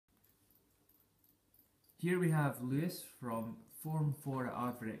Here we have Lewis from Form 4 at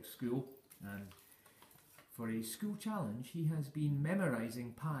Ardvarek School, and for a school challenge he has been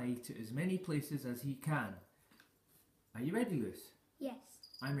memorising pi to as many places as he can. Are you ready, Lewis? Yes.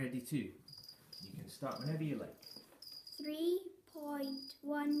 I'm ready too. You can start whenever you like.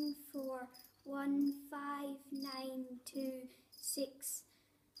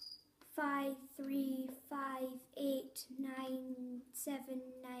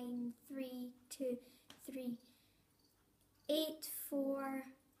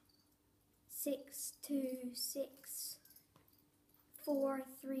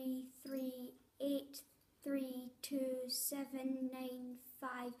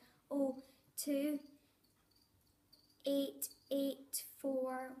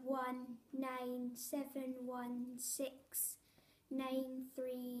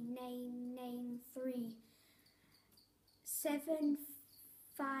 8819716939993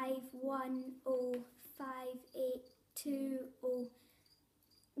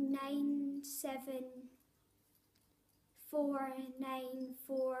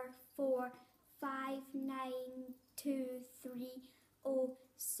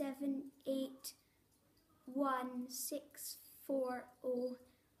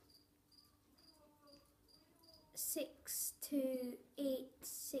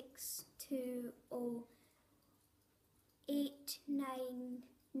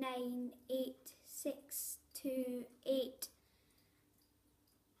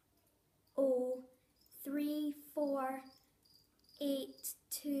 3482534217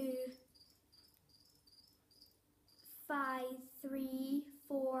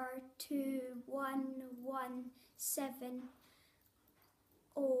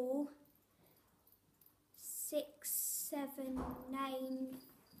 679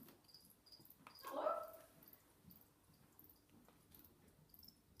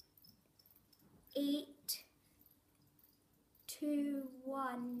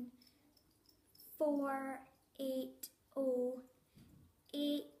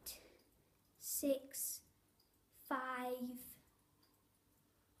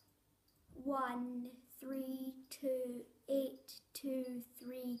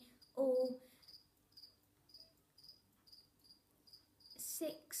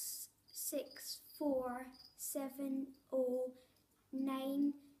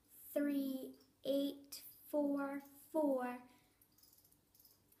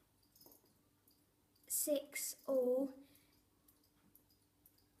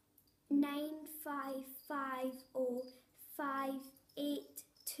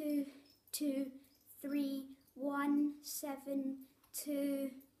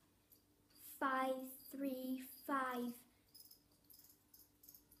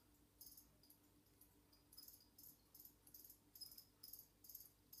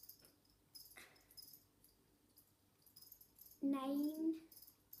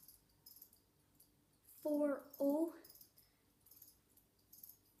 940.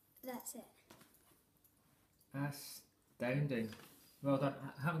 That's it. Astounding. Well done. I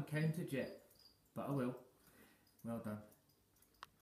haven't counted yet, but I will. Well done.